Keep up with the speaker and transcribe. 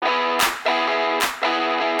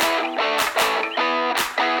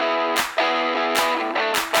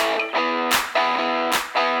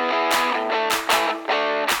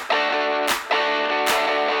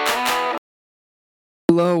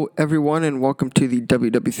Hello, everyone, and welcome to the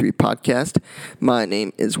WW3 podcast. My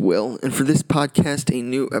name is Will, and for this podcast, a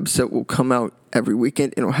new episode will come out every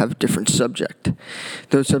weekend, and it'll have a different subject.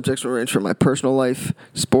 Those subjects will range from my personal life,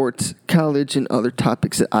 sports, college, and other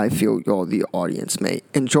topics that I feel y'all, the audience, may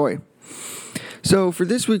enjoy. So, for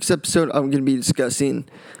this week's episode, I'm going to be discussing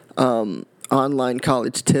online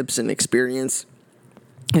college tips and experience.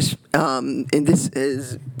 And this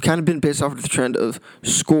has kind of been based off of the trend of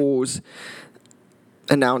schools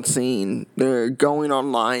announcing they're going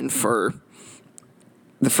online for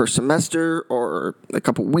the first semester or a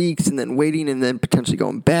couple weeks and then waiting and then potentially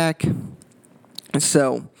going back.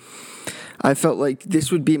 So I felt like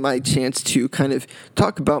this would be my chance to kind of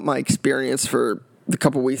talk about my experience for the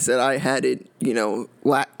couple weeks that I had it,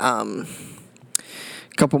 a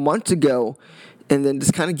couple months ago, and then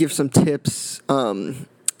just kind of give some tips. And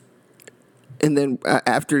then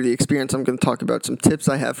after the experience, I'm going to talk about some tips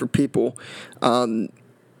I have for people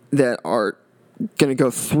that are going to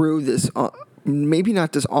go through this, maybe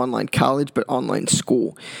not just online college, but online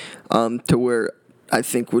school, to where I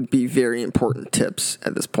think would be very important tips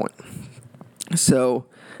at this point. So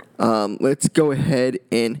let's go ahead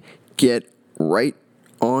and get right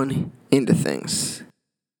on into things.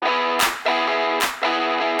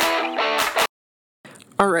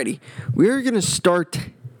 Alrighty, we're going to start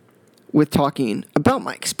with talking about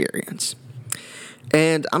my experience.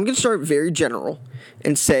 And I'm going to start very general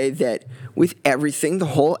and say that with everything, the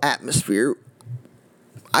whole atmosphere,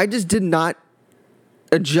 I just did not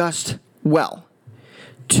adjust well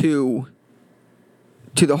to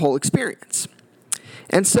the whole experience.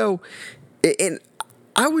 And so, and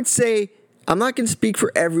I would say, I'm not going to speak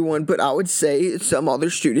for everyone, but I would say some other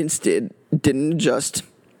students didn't adjust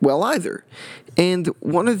well either. And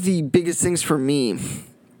one of the biggest things for me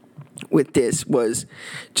with this was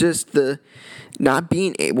just the not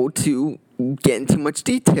being able to get into much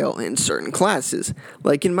detail in certain classes.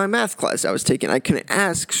 Like in my math class I was taking, I couldn't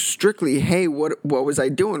ask strictly, hey, what was I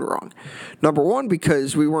doing wrong? Number one,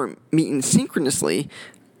 because we weren't meeting synchronously,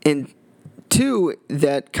 and two,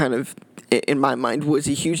 that kind of, in my mind, was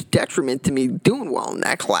a huge detriment to me doing well in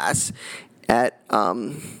that class at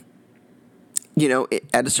a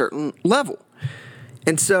certain level.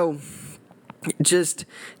 And so just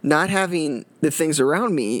not having the things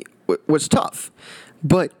around me was tough.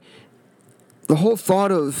 But the whole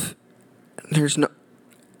thought of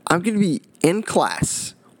I'm going to be in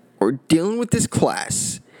class or dealing with this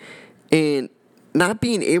class and not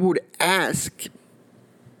being able to ask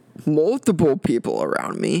multiple people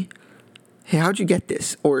around me, hey, how'd you get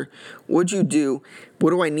this? Or what'd you do?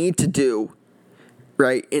 What do I need to do?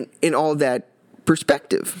 Right? In all that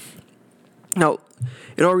perspective. Now,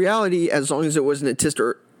 in all reality, as long as it wasn't a test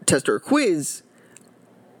or a quiz,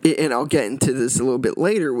 and I'll get into this a little bit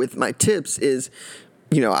later with my tips, is,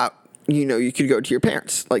 you could go to your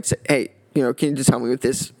parents, like say, hey, can you just help me with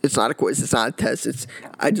this? It's not a quiz, it's not a test,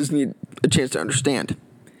 I just need a chance to understand.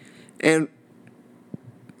 And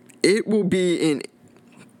it will be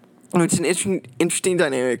it's an interesting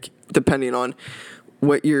dynamic depending on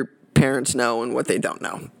what your parents know and what they don't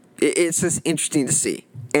know. It's just interesting to see,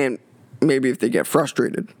 and maybe if they get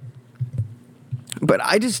frustrated. But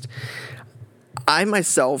I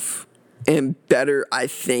myself am better, I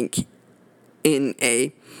think, in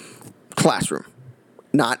a classroom.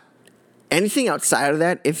 Not anything outside of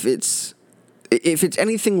that. If it's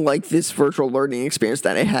anything like this virtual learning experience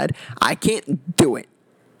that I had, I can't do it.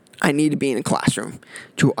 I need to be in a classroom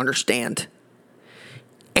to understand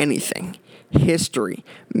anything. History,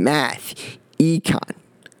 math, econ,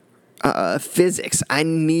 physics. I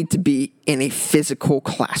need to be in a physical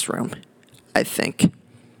classroom, I think.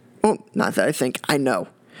 Well, not that I think, I know.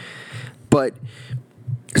 But,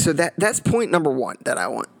 so that's point number one that I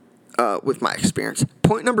want with my experience.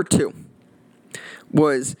 Point number two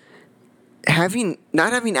was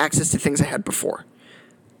not having access to things I had before.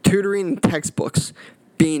 Tutoring and textbooks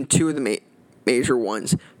being two of the major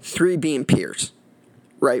ones. Three being peers,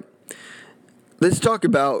 right? Let's talk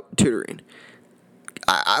about tutoring.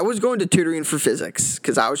 I was going to tutoring for physics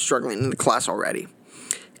because I was struggling in the class already.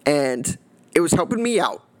 And it was helping me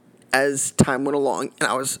out as time went along, and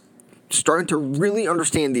I was starting to really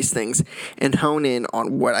understand these things and hone in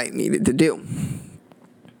on what I needed to do,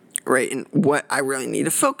 right, and what I really need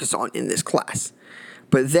to focus on in this class.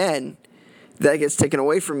 But then that gets taken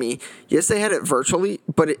away from me. Yes, they had it virtually,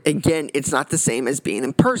 but again, it's not the same as being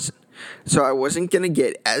in person. So I wasn't going to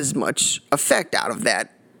get as much effect out of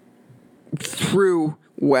that through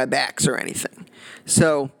WebEx or anything.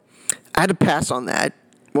 So I had to pass on that.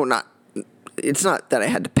 Well, it's not that I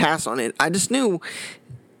had to pass on it. I just knew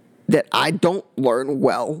that I don't learn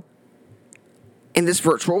well in this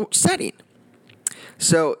virtual setting.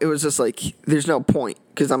 So it was just like, there's no point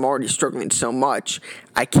because I'm already struggling so much.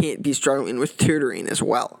 I can't be struggling with tutoring as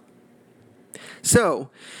well. So,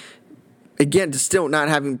 again, just still not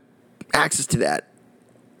having access to that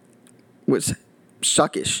was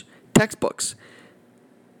suckish. Textbooks,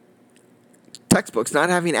 not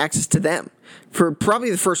having access to them for probably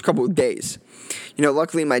the first couple of days.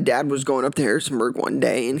 Luckily my dad was going up to Harrisonburg one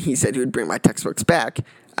day, and he said he would bring my textbooks back.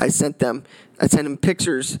 I sent him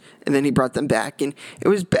pictures, and then he brought them back, and it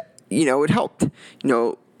was, it helped.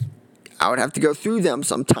 I would have to go through them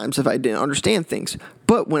sometimes if I didn't understand things.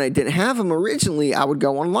 But when I didn't have them originally, I would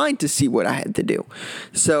go online to see what I had to do.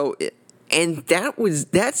 So, and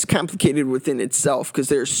that's complicated within itself because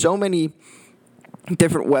there's so many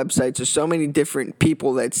different websites or so many different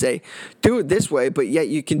people that say, do it this way, but yet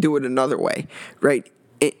you can do it another way, right?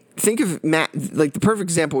 Think of math, like the perfect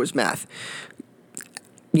example is math.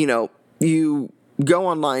 You go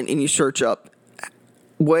online and you search up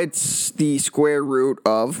what's the square root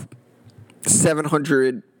of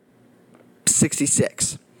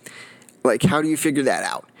 766. Like, how do you figure that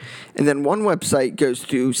out? And then one website goes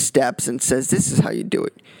through steps and says, this is how you do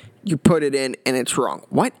it. You put it in and it's wrong.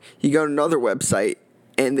 What? You go to another website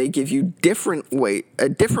and they give you a different way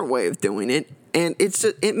of doing it, and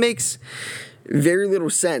it makes very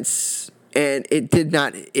little sense, and it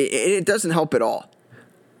doesn't help at all.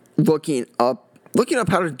 Looking up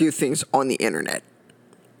how to do things on the internet.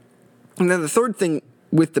 And then the third thing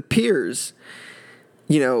with the peers,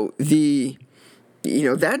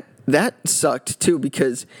 that sucked too,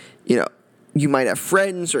 because you might have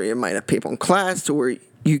friends or you might have people in class to where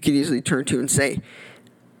you could easily turn to and say,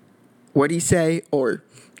 what do you say? Or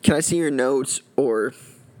can I see your notes? Or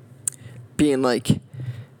being like,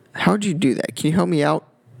 how'd you do that? Can you help me out?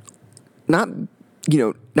 Not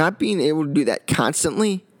being able to do that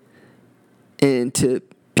constantly, and to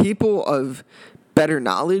people of better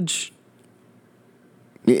knowledge,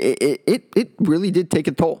 it really did take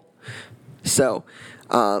a toll. So,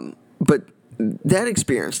 but that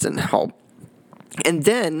experience didn't help. And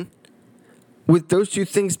then, with those two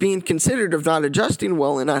things being considered of not adjusting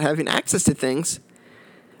well and not having access to things,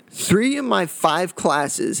 3 of my 5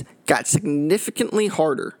 classes got significantly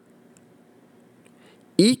harder.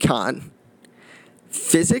 Econ,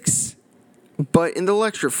 physics, but in the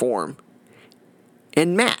lecture form,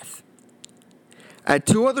 and math. I had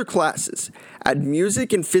 2 other classes. I had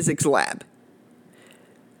music and physics lab.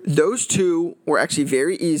 Those 2 were actually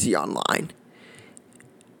very easy online.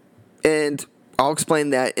 And I'll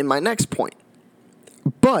explain that in my next point.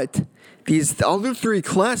 But these other 3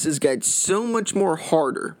 classes got so much more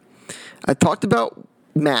harder. I talked about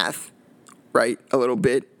math, right, a little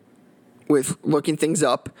bit with looking things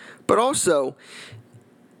up, but also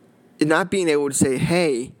not being able to say,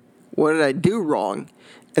 hey, what did I do wrong?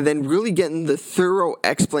 And then really getting the thorough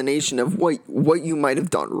explanation of what you might have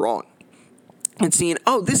done wrong. And seeing,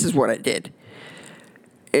 oh, this is what I did.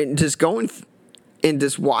 And just going and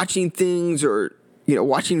just watching things, or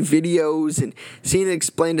watching videos and seeing it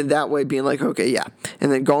explained in that way, being like, okay, yeah.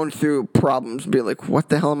 And then going through problems and being like, what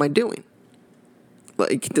the hell am I doing?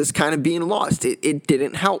 Like, just kind of being lost. It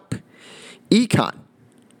didn't help. Econ.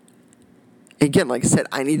 Again, like I said,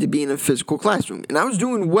 I need to be in a physical classroom. And I was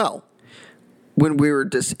doing well when we were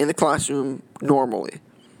just in the classroom normally.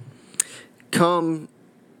 Going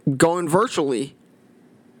virtually,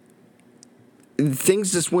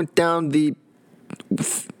 things just went down the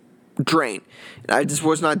drain. I just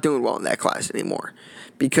was not doing well in that class anymore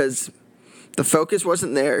because the focus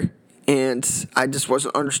wasn't there, and I just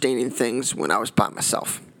wasn't understanding things when I was by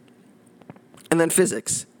myself. And then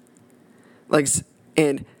physics.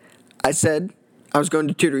 And I said I was going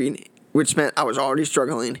to tutoring, which meant I was already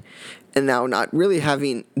struggling, and now not really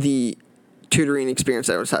having the tutoring experience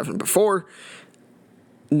that I was having before.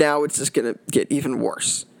 Now it's just going to get even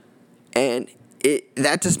worse. And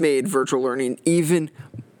that just made virtual learning even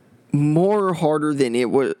more harder than it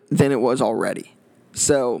was already.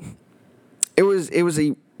 So it was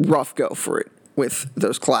a rough go for it with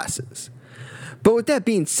those classes. But with that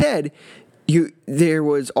being said, there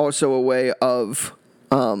was also a way of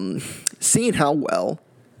seeing how well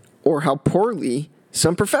or how poorly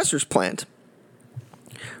some professors planned,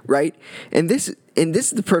 right? And this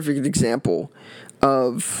is the perfect example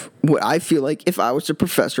of what I feel like if I was a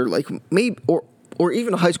professor, like maybe or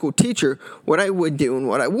even a high school teacher, what I would do and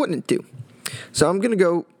what I wouldn't do. So I'm going to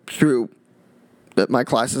go through my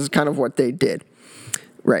classes, kind of what they did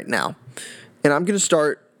right now. And I'm going to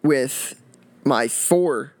start with my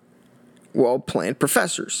 4 well-planned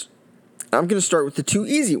professors. I'm going to start with the 2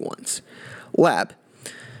 easy ones. Lab.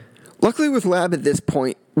 Luckily with lab at this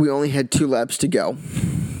point, we only had 2 labs to go.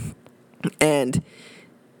 And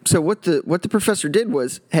so what the professor did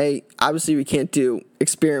was, hey, obviously we can't do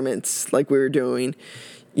experiments like we were doing,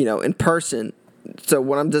 in person. So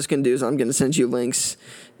what I'm just going to do is I'm going to send you links,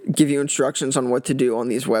 give you instructions on what to do on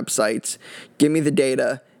these websites, give me the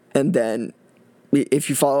data, and then if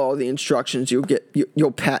you follow all the instructions, you'll get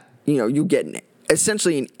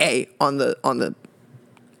essentially an A on the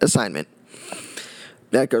assignment.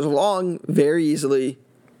 That goes along very easily.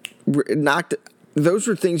 Those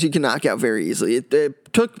were things you can knock out very easily.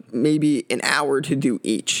 It took maybe an hour to do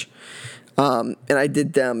each, and I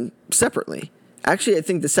did them separately. Actually, I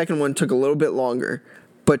think the second one took a little bit longer,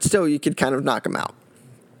 but still you could kind of knock them out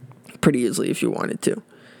pretty easily if you wanted to.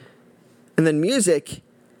 And then music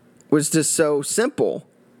was just so simple,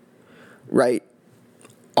 right?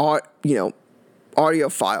 Audio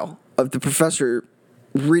file of the professor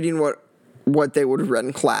reading what they would have read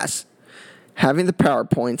in class, having the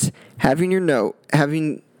PowerPoints, having your note,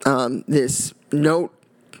 having this note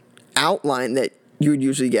outline that you would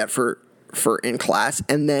usually get for in class,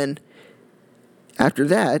 and then after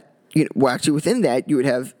that, actually within that, you would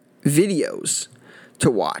have videos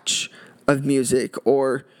to watch of music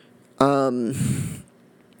or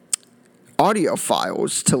audio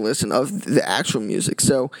files to listen of the actual music.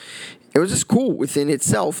 So it was just cool within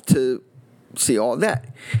itself to see all of that,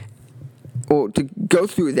 or to go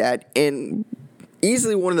through that. And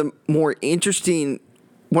easily one of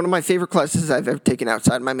my favorite classes I've ever taken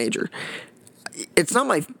outside my major. It's not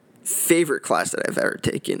my favorite class that I've ever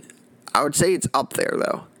taken. I would say it's up there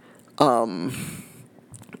though.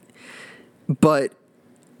 But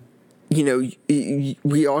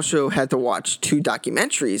we also had to watch 2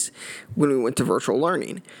 documentaries when we went to virtual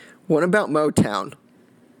learning. One about Motown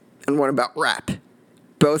and one about rap.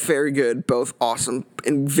 Both very good, both awesome,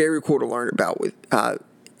 and very cool to learn about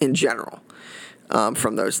in general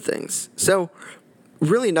from those things. So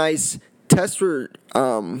really nice. Tests were,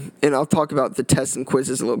 and I'll talk about the tests and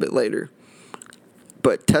quizzes a little bit later.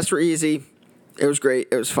 But tests were easy. It was great.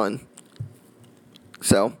 It was fun.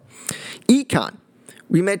 So, econ.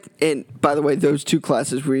 We met, and by the way, those 2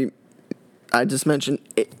 classes I just mentioned,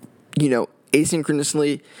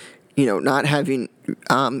 asynchronously, not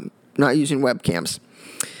using webcams.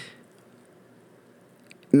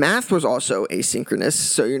 Math was also asynchronous,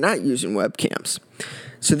 so you're not using webcams.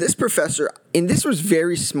 So this professor, and this was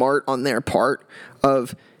very smart on their part,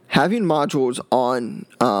 of having modules on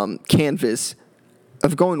Canvas,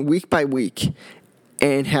 of going week by week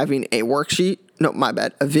and having a worksheet,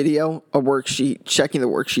 a video, a worksheet, checking the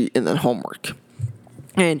worksheet, and then homework.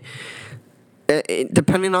 And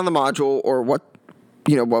depending on the module or what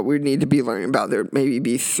we need to be learning about, there maybe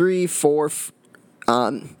be 3, 4,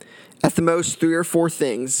 at the most 3 or 4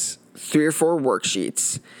 things, 3 or 4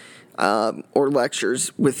 worksheets, or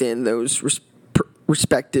lectures within those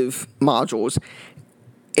respective modules.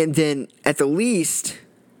 And then at the least,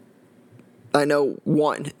 I know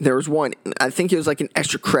there was one, I think it was like an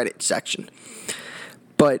extra credit section.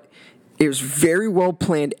 But it was very well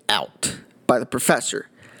planned out by the professor.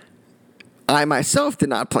 I myself did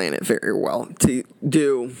not plan it very well to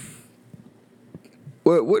do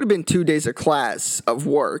what would have been 2 days of class of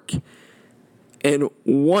work in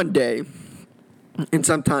one day, and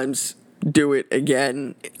sometimes do it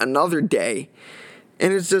again another day.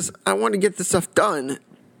 And it's just, I want to get this stuff done,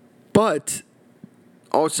 but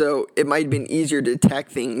also it might have been easier to attack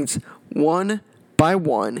things one by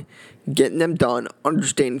one, getting them done,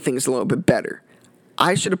 understanding things a little bit better.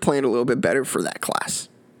 I should have planned a little bit better for that class,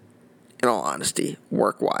 in all honesty,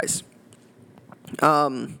 work-wise.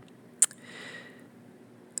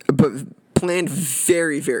 But planned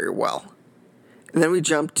very, very well. And then we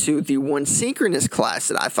jumped to the one synchronous class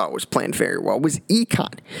that I thought was planned very well, was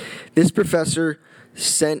econ. This professor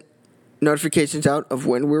sent notifications out of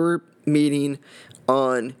when we were meeting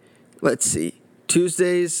on,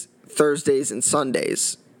 Tuesdays, Thursdays, and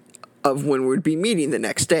Sundays, of when we'd be meeting the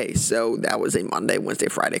next day. So that was a Monday, Wednesday,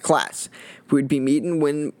 Friday class. We'd be meeting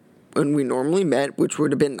when we normally met, which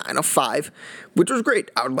would have been 9:05, which was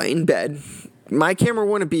great. I would lay in bed. My camera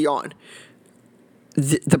wouldn't be on.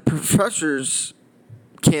 The professor's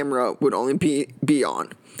camera would only be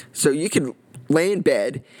on. So you could lay in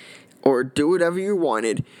bed or do whatever you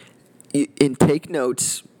wanted and take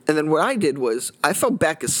notes. And then what I did was I fell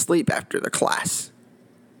back asleep after the class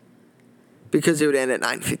because it would end at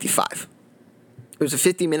 9:55. It was a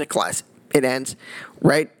 50-minute class. It ends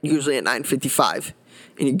usually at 9:55,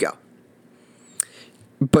 and you go.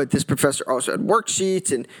 But this professor also had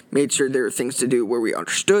worksheets and made sure there were things to do where we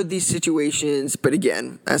understood these situations. But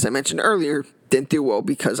again, as I mentioned earlier, didn't do well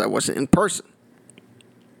because I wasn't in person.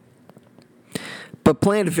 but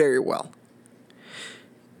planned very well.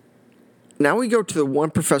 Now we go to the one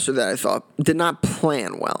professor that I thought did not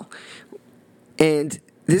plan well. And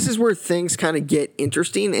this is where things kind of get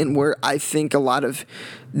interesting, and where I think a lot of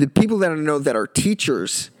the people that I know that are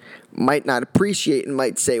teachers might not appreciate and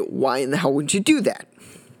might say, why in the hell would you do that?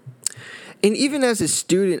 And even as a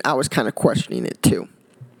student, I was kind of questioning it too.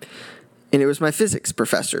 And it was my physics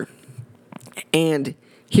professor. And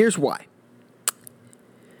here's why.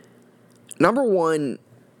 Number one,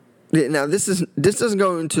 now this doesn't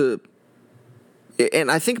go into, and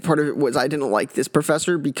I think part of it was I didn't like this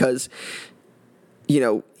professor because,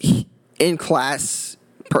 in class,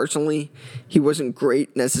 personally, he wasn't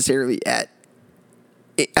great necessarily at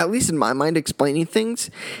least in my mind, explaining things.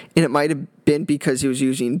 And it might have been because he was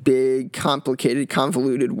using big, complicated,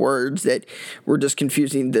 convoluted words that were just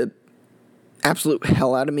confusing the absolute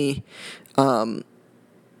hell out of me.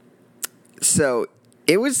 So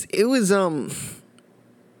it was,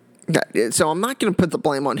 so I'm not going to put the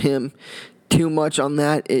blame on him too much on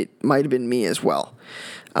that. It might have been me as well.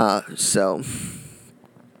 So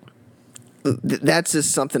that's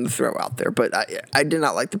just something to throw out there. But I did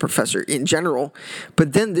not like the professor in general.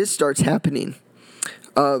 But then this starts happening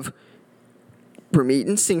of we're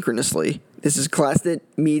meeting synchronously. This is a class that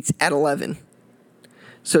meets at 11.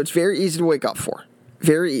 So it's very easy to wake up for.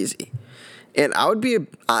 Very easy. And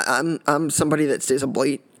I'm somebody that stays up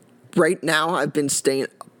late. Right now,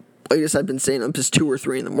 latest I've been staying up is 2 or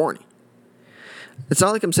 3 in the morning. It's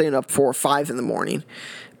not like I'm staying up 4 or 5 in the morning,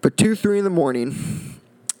 but 2, 3 in the morning,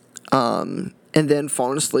 and then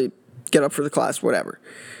falling asleep, get up for the class, whatever.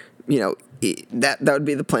 That would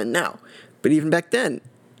be the plan now. But even back then,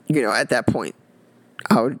 at that point,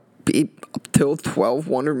 I would be up till 12,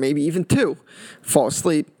 1, or maybe even 2, fall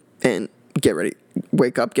asleep, and get ready,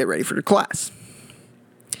 wake up, get ready for the class.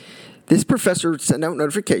 This professor would send out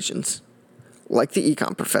notifications, like the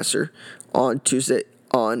econ professor, on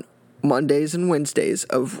Mondays and Wednesdays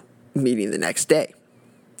of meeting the next day.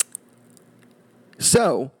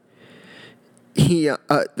 So the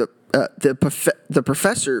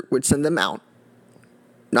professor would send them out,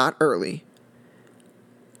 not early,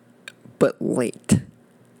 but late,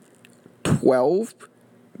 12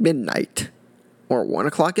 midnight or 1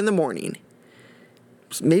 o'clock in the morning.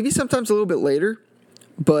 Maybe sometimes a little bit later,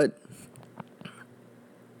 but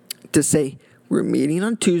to say we're meeting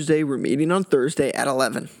on Tuesday, we're meeting on Thursday at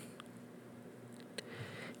 11.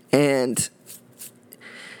 And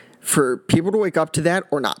for people to wake up to that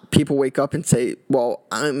or not, people wake up and say, well,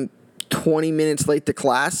 I'm 20 minutes late to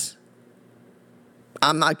class,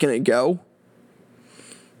 I'm not going to go,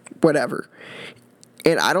 whatever.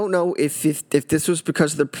 And I don't know if this was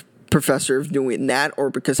because of the professor of doing that or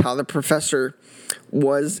because how the professor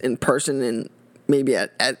was in person and maybe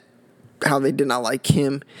at how they did not like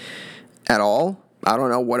him at all. I don't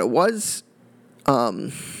know what it was.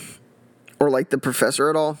 Or like the professor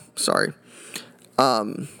at all. Sorry.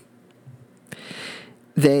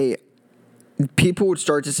 People would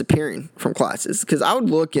start disappearing from classes because I would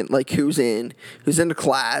look at like who's in the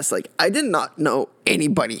class. Like I did not know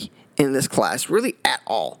anybody in this class really at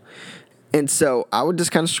all. And so I would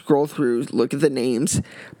just kind of scroll through, look at the names,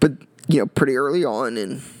 but pretty early on,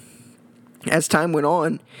 and as time went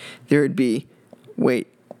on, there would be, wait,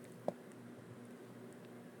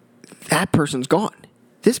 that person's gone.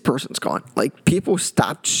 This person's gone. Like people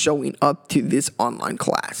stopped showing up to this online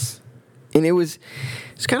class. And it's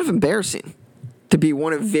kind of embarrassing to be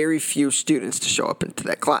one of very few students to show up into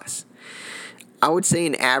that class. I would say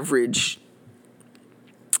an average,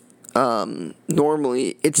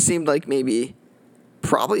 normally it seemed like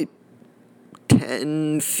probably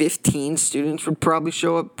 10, 15 students would probably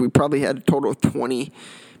show up. We probably had a total of 20,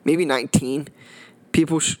 maybe 19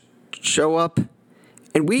 people show up.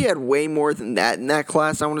 And we had way more than that in that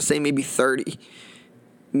class. I want to say maybe 30.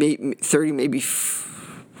 Maybe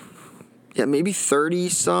 30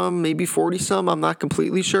 some, maybe 40 some. I'm not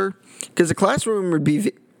completely sure. Because the classroom would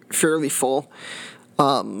be fairly full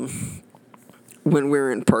when we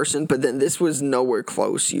were in person. But then this was nowhere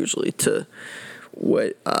close usually to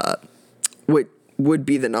what would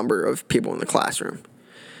be the number of people in the classroom.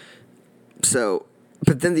 So,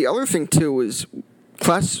 but then the other thing too was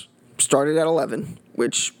class started at 11,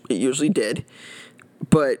 which it usually did,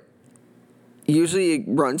 but usually it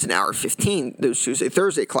runs an hour 15, those Tuesday,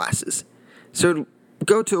 Thursday classes. So it'll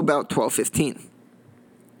go to about 12:15.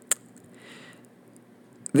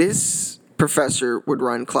 This professor would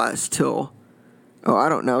run class till, I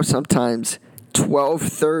don't know, sometimes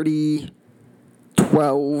 12:30,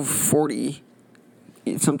 12:40,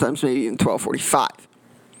 sometimes maybe even 12:45.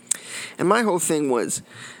 And my whole thing was,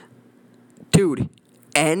 dude,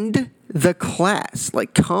 end the class.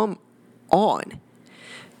 Like, come on.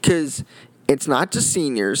 Because it's not just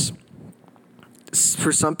seniors.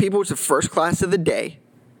 For some people, it's the first class of the day,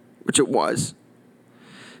 which it was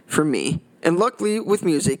for me. And luckily, with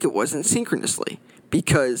music, it wasn't synchronously.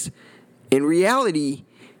 Because in reality,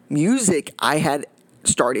 music I had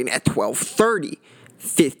starting at 12:30,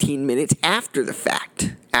 15 minutes after the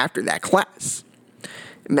fact, after that class.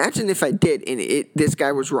 Imagine if I did, and this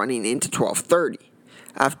guy was running into 12:30.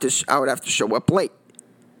 I would have to show up late.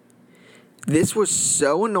 This was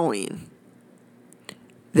so annoying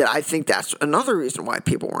that I think that's another reason why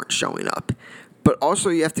people weren't showing up. But also,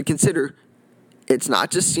 you have to consider, it's not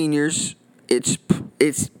just seniors. It's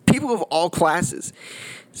people of all classes.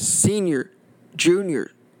 Senior,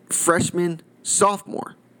 junior, freshman,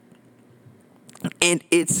 sophomore. And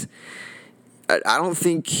I don't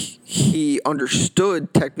think he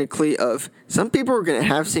understood technically of some people are going to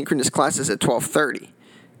have synchronous classes at 12:30.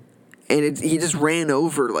 And he just ran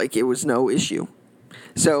over like it was no issue.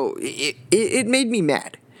 So it made me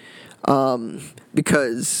mad.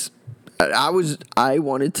 Because I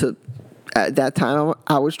wanted to, at that time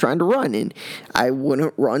I was trying to run, and I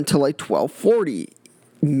wouldn't run till like 12:40,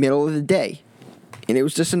 middle of the day. And it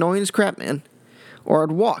was just annoying as crap, man. Or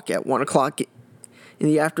I'd walk at 1 o'clock in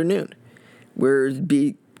the afternoon, where it'd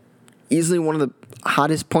be easily one of the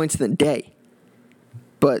hottest points in the day.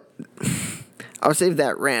 But I'll save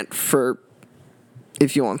that rant for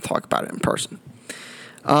if you want to talk about it in person.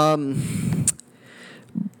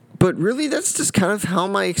 But really, that's just kind of how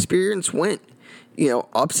my experience went. You know,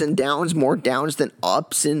 ups and downs, more downs than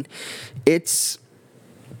ups, and it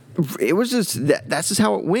was just that's just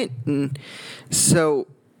how it went. And so,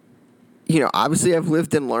 you know, obviously I've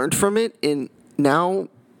lived and learned from it, and now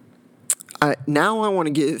I want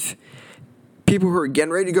to give people who are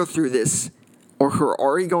getting ready to go through this or who are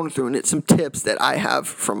already going through it some tips that I have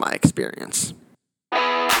from my experience.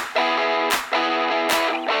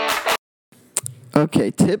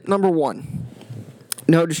 Okay, tip number 1,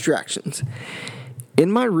 no distractions.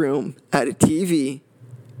 In my room, I had a TV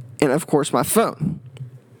and, of course, my phone.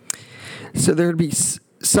 So there would be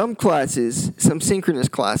some classes, some synchronous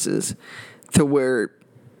classes, to where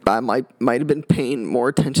I might have been paying more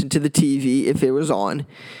attention to the TV if it was on,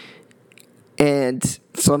 and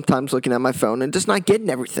sometimes looking at my phone and just not getting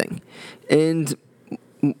everything. And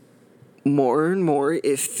more and more,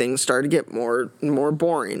 if things started to get more and more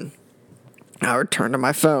boring, I would turn to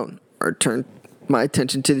my phone or turn my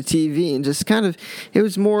attention to the TV, and just kind of, it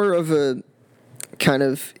was more of a kind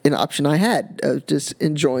of an option I had of just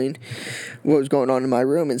enjoying what was going on in my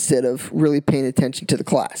room instead of really paying attention to the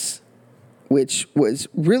class, which was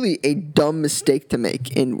really a dumb mistake to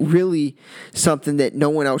make and really something that no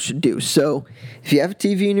one else should do. So if you have a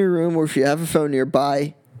TV in your room or if you have a phone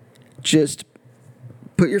nearby, just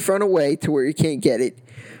put your phone away to where you can't get it,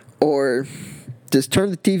 or just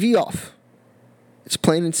turn the TV off. It's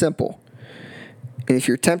plain and simple. And if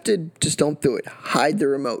you're tempted, just don't do it. Hide the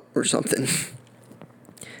remote or something.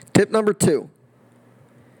 Tip number 2.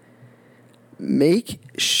 Make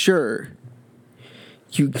sure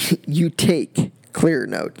you take clear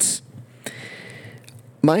notes.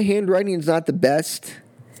 My handwriting is not the best,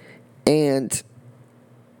 and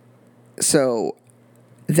so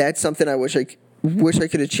that's something I wish I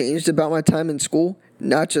could have changed about my time in school,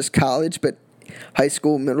 not just college, but high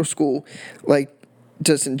school, middle school, like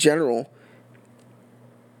just in general.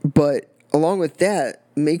 But along with that,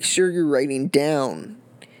 make sure you're writing down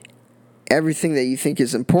everything that you think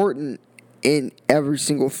is important in every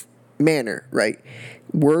single manner, right?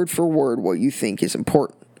 Word for word what you think is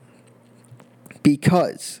important.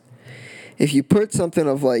 Because if you put something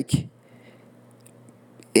of like,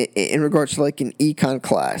 in regards to like an econ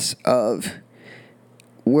class of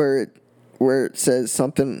where it says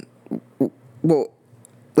something, well,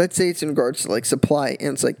 let's say it's in regards to like supply,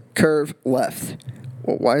 and it's like curve left.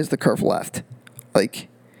 Well, why is the curve left? Like,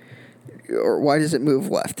 or why does it move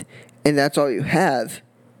left? And that's all you have.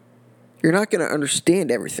 You're not going to understand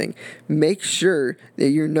everything. Make sure that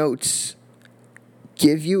your notes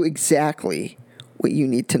give you exactly what you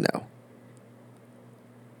need to know.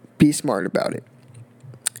 Be smart about it.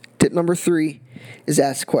 Tip number 3 is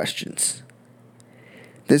ask questions.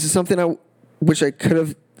 This is something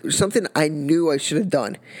something I knew I should have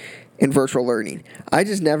done in virtual learning. I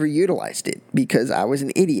just never utilized it because I was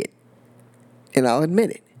an idiot. And I'll admit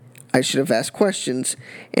it. I should have asked questions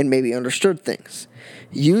and maybe understood things.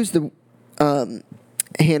 Use the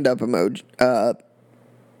hand up emoji,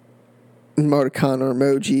 emoticon or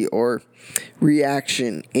emoji or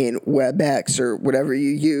reaction in WebEx or whatever you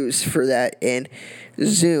use for that in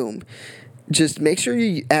Zoom. just make sure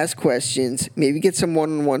you ask questions. Maybe get some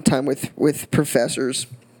one-on-one time with professors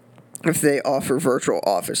if they offer virtual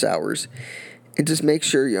office hours. And just make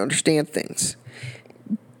sure you understand things.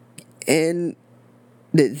 And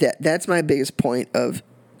that's my biggest point of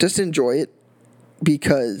just enjoy it,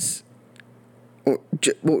 because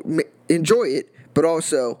enjoy it, but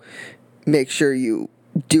also make sure you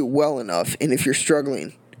do well enough. And if you're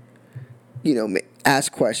struggling,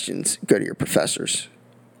 ask questions, go to your professors.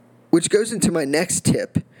 Which goes into my next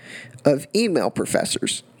tip of email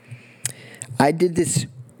professors. I did this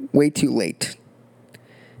way too late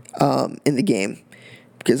in the game,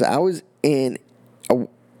 because I was in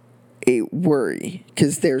a worry,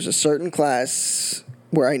 because there's a certain class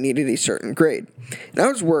where I needed a certain grade. And I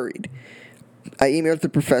was worried. I emailed the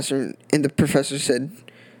professor, and the professor said,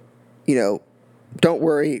 don't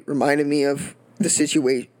worry, reminded me of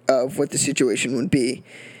what the situation would be,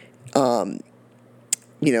 about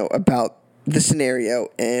the scenario,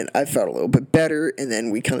 and I felt a little bit better, and then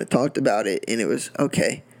we kind of talked about it, and it was,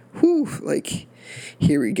 okay,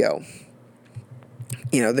 here we go.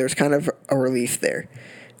 There's kind of a relief there,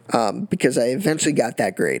 because I eventually got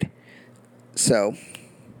that grade. So,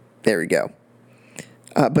 there we go.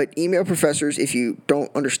 But email professors, if you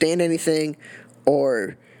don't understand anything,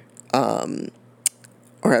 or having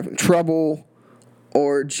trouble,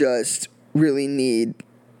 or just really need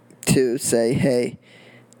to say, hey,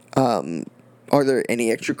 are there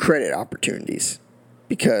any extra credit opportunities?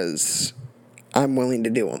 Because I'm willing to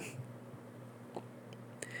do them.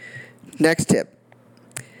 Next tip.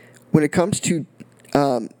 When it comes to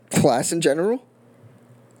class in general,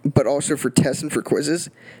 but also for tests and for quizzes,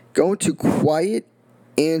 go into quiet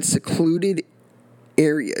and secluded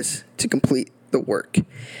areas to complete the work.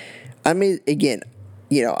 I mean, again,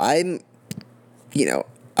 I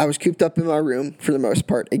was cooped up in my room for the most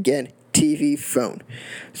part. Again, TV, phone.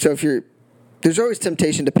 So there's always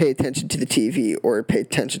temptation to pay attention to the TV or pay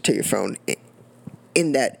attention to your phone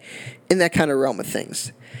in that kind of realm of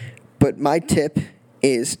things. But my tip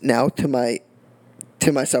is now to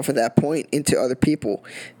myself at that point, and to other people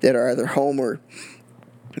that are either home or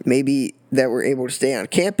maybe that were able to stay on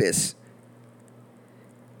campus,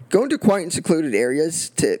 go into quiet and secluded areas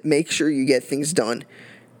to make sure you get things done,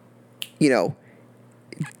 in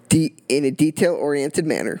a detail-oriented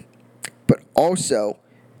manner, but also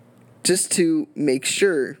just to make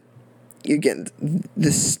sure you're getting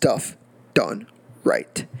this stuff done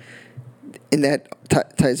right. And that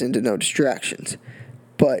ties into no distractions.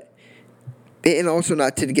 And also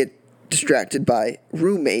not to get distracted by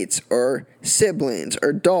roommates or siblings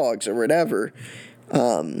or dogs or whatever.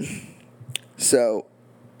 So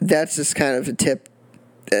that's just kind of a tip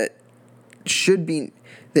that should be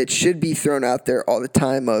thrown out there all the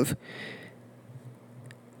time, of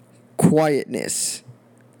quietness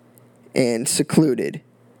and secluded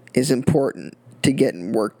is important to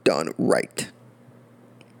getting work done right.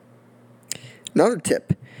 Another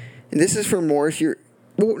tip, and this is for more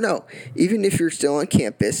even if you're still on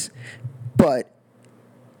campus, but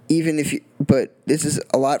this is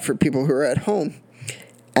a lot for people who are at home.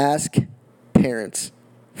 Ask parents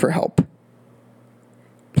for help.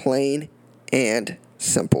 Plain and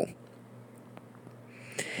simple.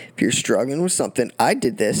 If you're struggling with something, I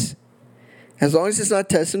did this. As long as it's not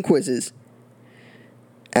tests and quizzes,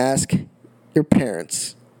 ask your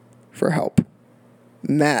parents for help.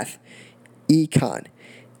 Math, econ,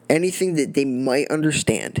 anything that they might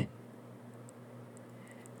understand.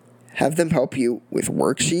 Have them help you with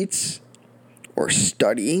worksheets or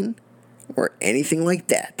studying or anything like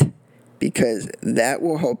that, because that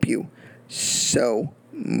will help you so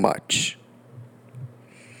much.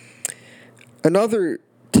 Another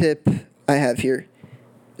tip I have here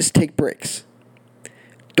is take breaks.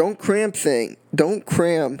 Don't cram 2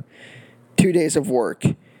 days of work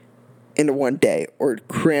into one day, or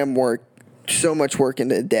cram so much work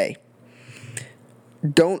into a day.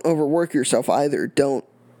 Don't overwork yourself either. Don't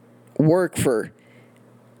work for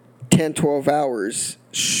 10, 12 hours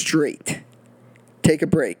straight. Take a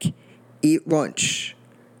break. Eat lunch.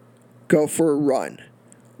 Go for a run.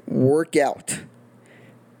 Work out.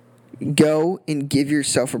 Go and give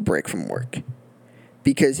yourself a break from work.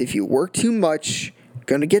 Because if you work too much, you're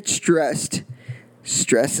going to get stressed.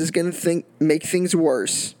 Stress is going to make things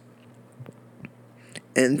worse.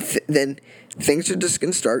 And then things are just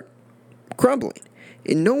going to start crumbling.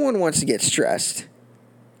 And no one wants to get stressed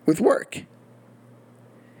with work.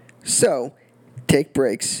 So, take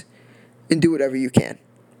breaks and do whatever you can.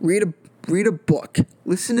 Read a book.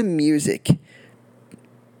 Listen to music.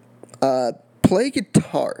 Play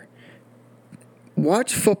guitar.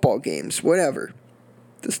 Watch football games. Whatever.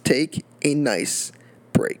 Just take a nice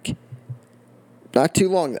break. Not too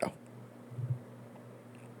long, though.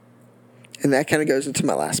 And that kind of goes into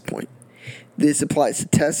my last point. This applies to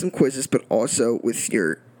tests and quizzes, but also with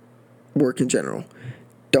your work in general.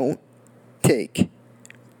 Don't take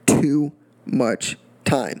too much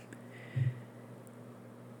time.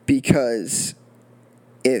 Because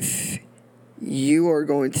if you are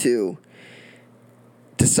going to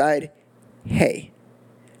decide, hey,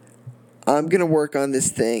 I'm going to work on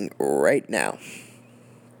this thing right now,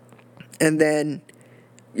 and then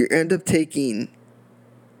you end up taking,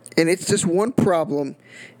 and it's just one problem,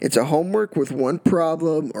 it's a homework with one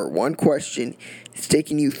problem or one question, it's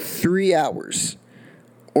taking you 3 hours,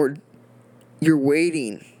 or you're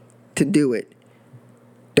waiting to do it,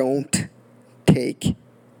 don't take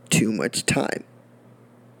too much time.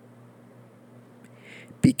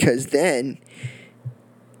 Because then,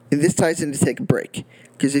 and this ties into take a break,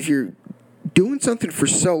 because if you're doing something for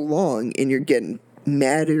so long and you're getting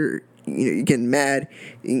madder, you're getting mad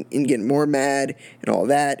and getting more mad and all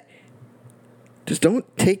that, just don't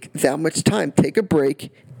take that much time. Take a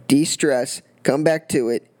break, de-stress, come back to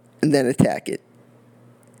it, and then attack it.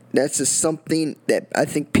 That's just something that I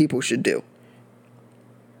think people should do.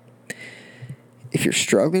 If you're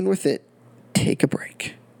struggling with it, take a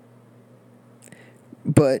break.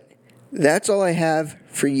 But that's all I have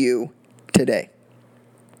for you today.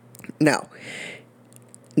 Now,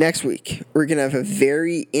 next week, we're going to have a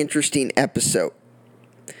very interesting episode.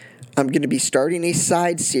 I'm going to be starting a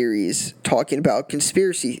side series talking about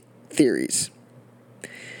conspiracy theories.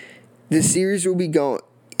 This series will be going,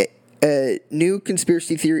 a new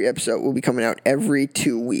conspiracy theory episode will be coming out every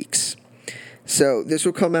 2 weeks. So this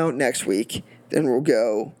will come out next week. Then we'll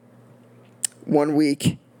go 1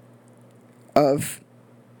 week of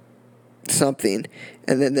something,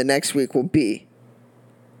 and then the next week will be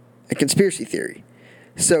a conspiracy theory.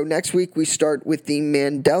 So next week we start with the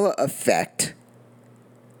Mandela effect,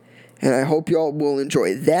 and I hope y'all will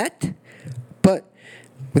enjoy that. But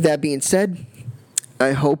with that being said,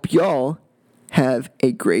 I hope y'all have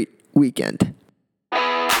a great weekend.